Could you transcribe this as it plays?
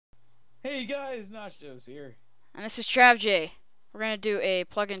Hey guys, Nachos here. And this is Travja. We're going to do a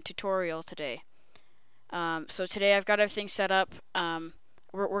plugin tutorial today. So today I've got everything set up.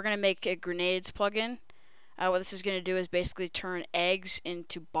 We're going to make a grenades plugin. What this is going to do is basically turn eggs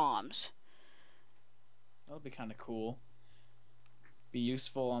into bombs. That'll be kind of cool. Be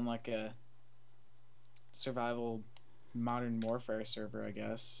useful on like a survival modern warfare server, I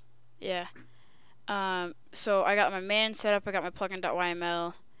guess. Yeah. So I got my main set up. I got my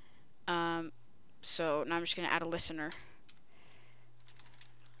plugin.yml. So now I'm just going to add a listener.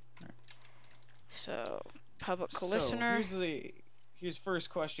 So public listener. Here's first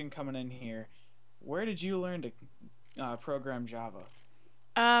question coming in here. Where did you learn to program Java?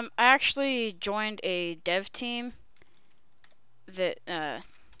 I actually joined a dev team that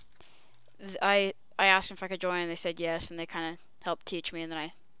I asked them if I could join, and they said yes, and they kind of helped teach me, and then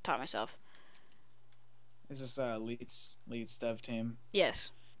I taught myself. Is this Leets dev team?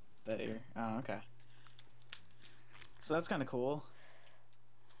 Yes. Oh, okay. So that's kind of cool.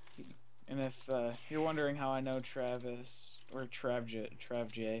 And if you're wondering how I know Travis or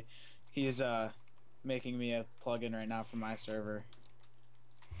Travja, he's making me a plugin right now for my server.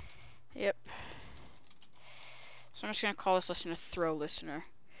 Yep. So I'm just gonna call this listener throw listener.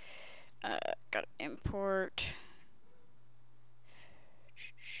 Gotta import.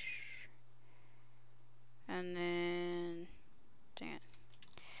 And then, dang it.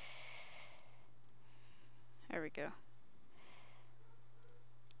 There we go.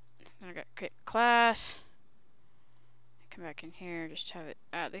 Then I got create class. Come back in here, just have it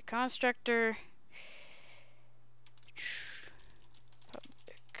add the constructor.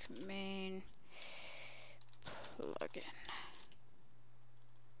 Public main plugin.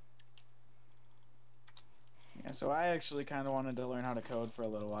 Yeah, so I actually kind of wanted to learn how to code for a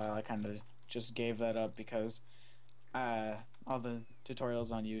little while. I kind of just gave that up because all the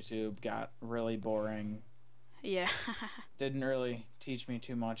tutorials on YouTube got really boring. Yeah. Didn't really teach me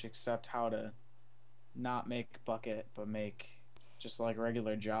too much except how to not make Bukkit, but make just like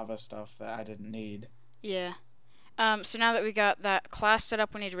regular Java stuff that I didn't need. Yeah. So now that we got that class set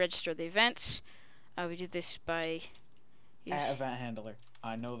up, we need to register the events. We do this by Event handler.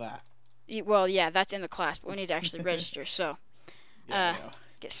 I know that. Well, yeah, that's in the class, but we need to actually register. So, Yeah,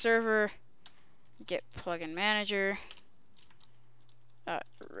 get server, get plugin manager,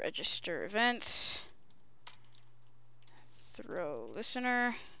 register events, throw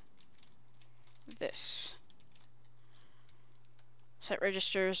listener, this. So it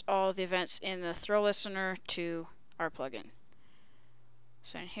registers all the events in the throw listener to our plugin.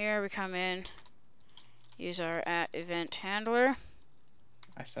 So in here we come in, use our @event handler.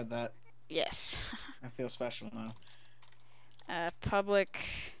 I said that. Yes. I feel special now. Public,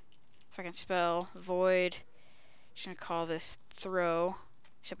 if I can spell, void. Just gonna call this throw,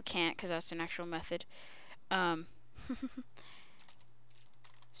 except we can't because that's an actual method.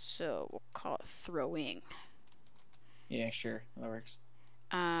 So we'll call it throwing. Yeah, sure, that works.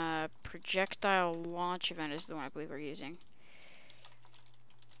 Projectile launch event is the one I believe we're using.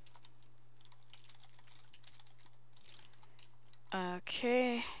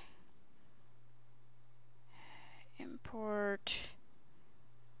 Okay. Import.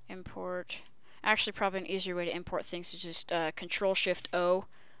 Actually, probably an easier way to import things is just Control-Shift-O.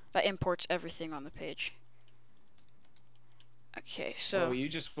 That imports everything on the page. Okay, so. Oh, you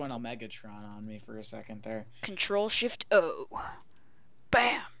just went on Megatron on me for a second there. Control-Shift-O.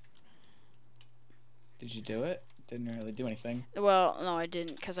 Bam! Did you do it? Didn't really do anything. Well, no, I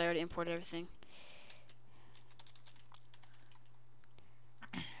didn't because I already imported everything.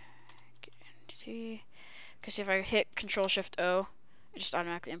 GetEntity. Because if I hit Control-Shift-O, it just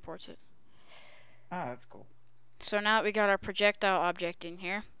automatically imports it. Ah, that's cool. So now that we got our projectile object in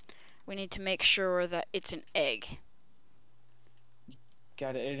here, we need to make sure that it's an egg.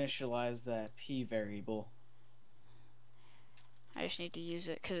 Gotta initialize that p variable. I just need to use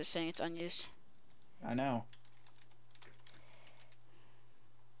it because it's saying it's unused. I know.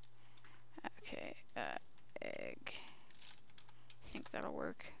 Okay, egg. I think that'll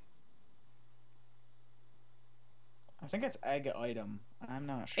work. I think it's egg item. I'm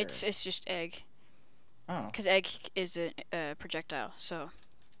not sure. It's just egg. Oh. Because egg is a projectile. So.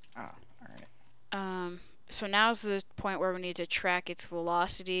 Ah, all right. So now's the point where we need to track its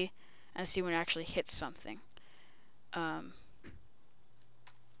velocity and see when it actually hits something.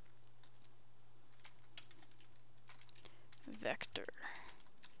 Vector.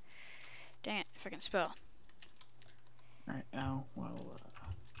 Dang it, if I can spell. Alright, now, well,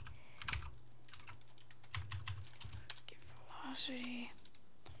 Get velocity.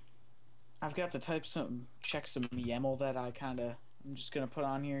 I've got to check some YAML that I kinda I'm just gonna put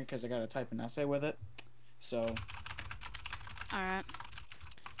on here because I gotta type an essay with it. So. All right.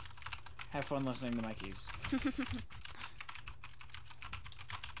 Have fun listening to my keys.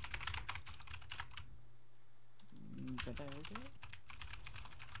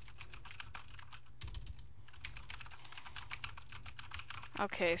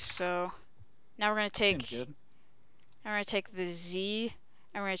 Okay, so now we're gonna take. Seems good. Now we're gonna take the Z,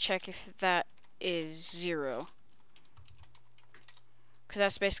 and we're gonna check if that is 0. Because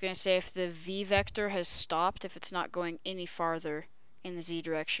that's basically gonna say if the V vector has stopped, if it's not going any farther in the Z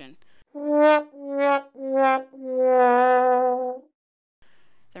direction. Then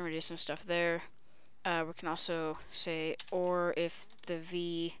we do some stuff there. We can also say, or if the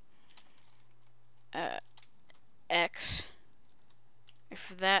V X,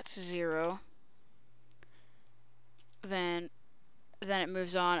 if that's 0, then it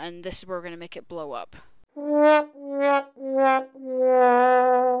moves on, and this is where we're going to make it blow up.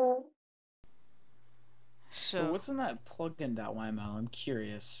 So what's in that plugin.yml? I'm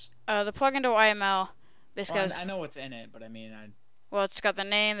curious. The plugin.yml, because I know what's in it, but I mean, well, it's got the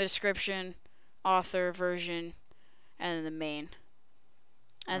name, the description, author, version, and then the main.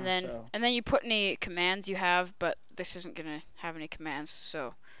 And then you put any commands you have, but this isn't gonna have any commands,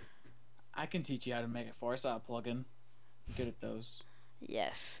 so. I can teach you how to make it for us. I saw a plugin. I'm good at those.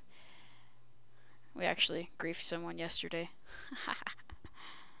 Yes. We actually griefed someone yesterday.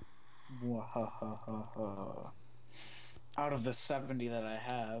 Out of the 70 that I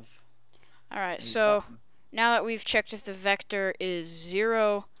have. Alright, so now that we've checked if the vector is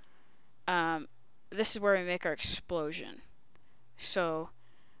 0, this is where we make our explosion. So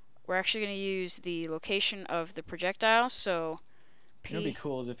we're actually going to use the location of the projectile, so P. What would be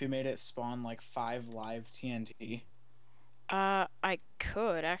cool is if you made it spawn like 5 live TNT. I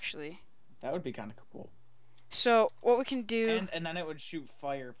could actually. That would be kind of cool. So what we can do, and then it would shoot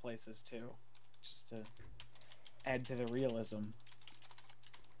fireplaces too, just to add to the realism.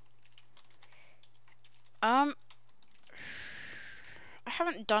 I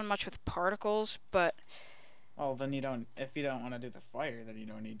haven't done much with particles, but. Well, then you don't. If you don't want to do the fire, then you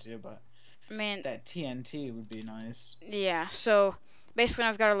don't need to. But I mean, that TNT would be nice. Yeah. So basically,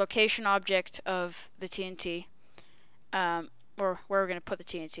 I've got a location object of the TNT, or where we're gonna put the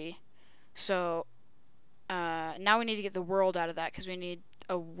TNT. So now we need to get the world out of that because we need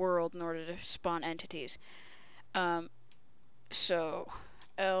a world in order to spawn entities. So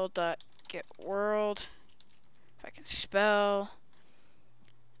l.getWorld, if I can spell.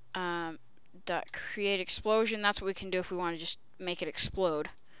 .createExplosion. That's what we can do if we want to just make it explode.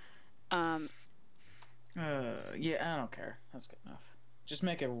 Yeah, I don't care. That's good enough. Just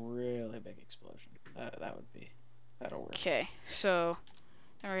make a really big explosion. That'll work. Okay, so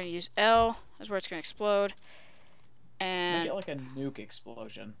then we're gonna use L. That's where it's gonna explode. And make it like a nuke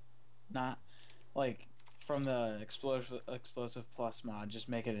explosion, not like from the explosive plus mod. Just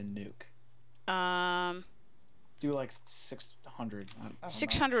make it a nuke. Do like 600. I don't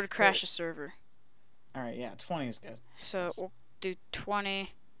 600 know. Would crash a server. Alright, yeah, 20 is good. So we'll do 20. I'm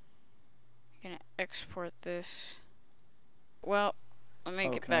gonna export this. Well, let me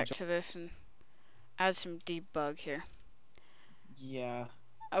get back to this and add some debug here. Yeah.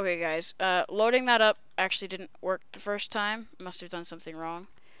 Okay, guys. Loading that up actually didn't work the first time. I must have done something wrong.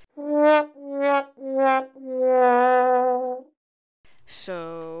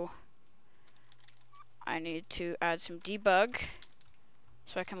 So I need to add some debug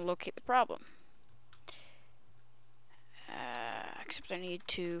so I can locate the problem. Except I need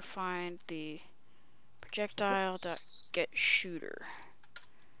to find the projectile.getShooter.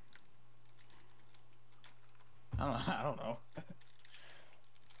 I don't know.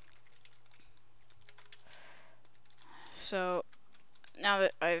 So now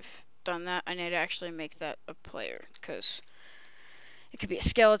that I've done that, I need to actually make that a player because it could be a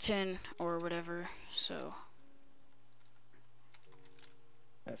skeleton or whatever. So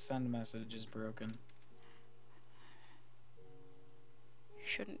that sendMessage is broken.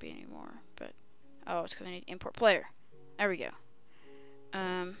 Shouldn't be anymore, but oh, it's because I need import player. There we go.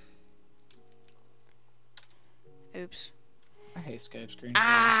 Oops. I hate Skype screens.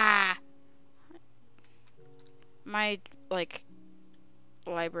 Ah! My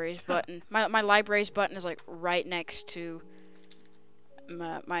libraries button. My libraries button is like right next to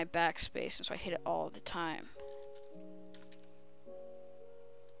my backspace, and so I hit it all the time.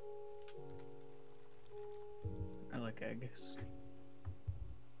 I like eggs.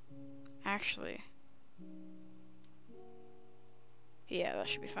 Actually, yeah, that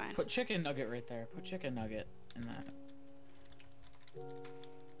should be fine. Put chicken nugget right there. Put chicken nugget in that.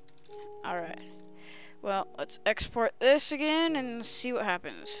 Alright. Well, let's export this again and see what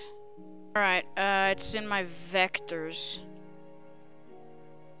happens. Alright, it's in my vectors.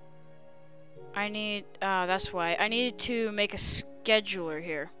 I need, that's why. I needed to make a scheduler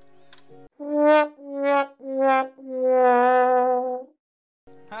here. Scheduler.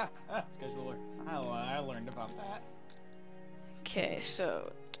 I learned about that. Okay,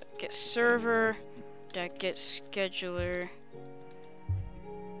 so get server, get scheduler,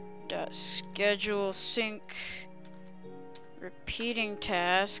 dot schedule sync, repeating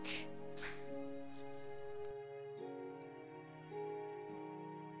task.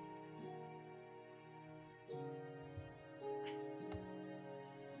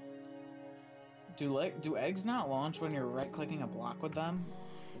 Do eggs not launch when you're right-clicking a block with them?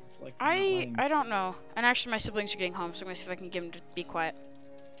 It's like I don't know. And actually, my siblings are getting home, so I'm gonna see if I can get them to be quiet.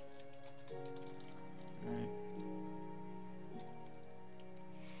 Alright.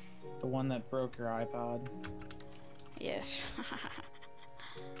 The one that broke your iPod. Yes.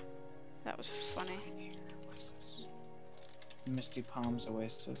 That was funny. What is this? Misty Palms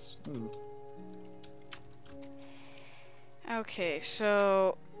Oasis. Ooh. Okay,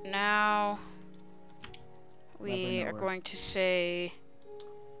 so now we are going to say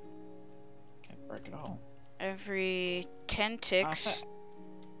Can't break it all. every 10 ticks.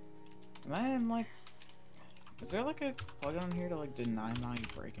 Am I in like? Is there like a plugin on here to like deny my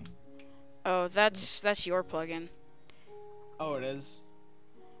breaking? Oh, that's your plugin. Oh, it is.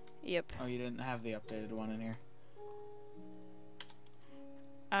 Yep. Oh, you didn't have the updated one in here.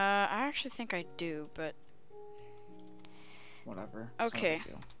 I actually think I do, but Whatever. It's not a okay. big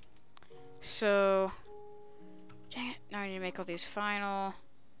deal. So, dang it! Now I need to make all these final.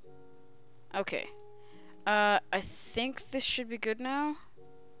 Okay. I think this should be good now.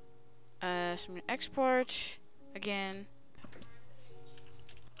 So I'm gonna export again.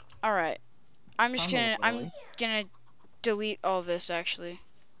 All right. I'm gonna delete all this actually.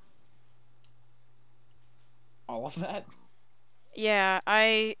 All of that? Yeah,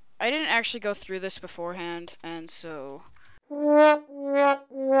 I didn't actually go through this beforehand, and so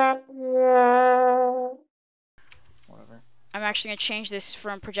Whatever. I'm actually gonna change this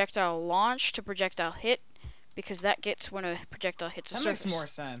from projectile launch to projectile hit, because that gets when a projectile hits a That surface. makes more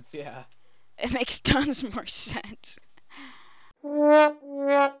sense, yeah. It makes tons more sense.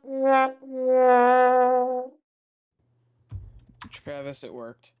 Travis, it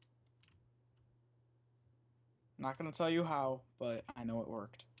worked. Not gonna tell you how, but I know it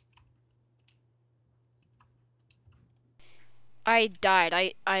worked. I died.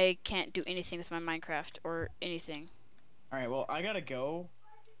 I can't do anything with my Minecraft or anything. Alright, well, I gotta go.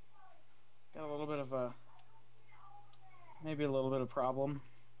 Got a little bit of a... Maybe a little bit of problem.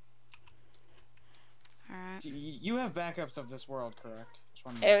 Alright. You have backups of this world, correct?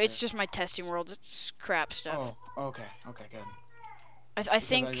 It's just my testing world. It's crap stuff. Oh, okay. Okay, good. I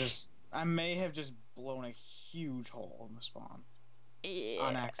think... I may have just blown a huge hole in the spawn. Yeah.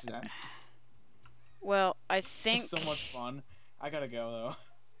 On accident. Well, I think... It's so much fun. I gotta go, though.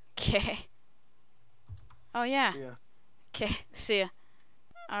 Okay. Oh, yeah. See ya. Okay, see ya.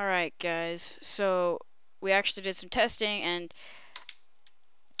 Alright, guys. So, we actually did some testing, and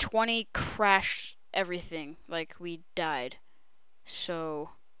 20 crashed everything. Like, we died.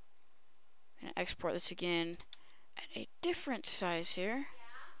 So, I'm gonna export this again at a different size here.